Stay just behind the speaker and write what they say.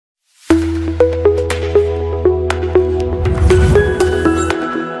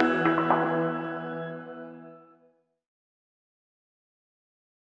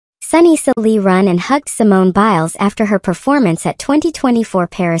Sunisa run and hugged Simone Biles after her performance at 2024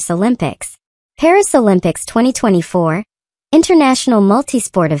 Paris Olympics. Paris Olympics 2024, international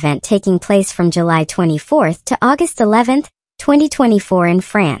multisport event taking place from July 24 to August 11, 2024 in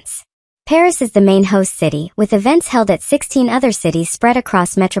France. Paris is the main host city, with events held at 16 other cities spread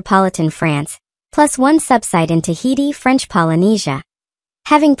across metropolitan France, plus one subsite in Tahiti, French Polynesia.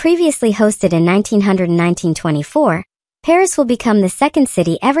 Having previously hosted in 1924, Paris will become the second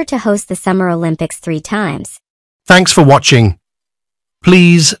city ever to host the Summer Olympics 3 times. Thanks for watching.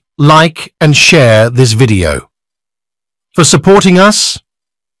 Please like and share this video. For supporting us,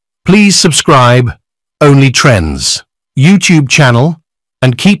 please subscribe Only Trends YouTube channel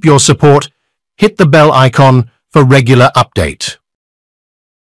and keep your support. Hit the bell icon for regular update.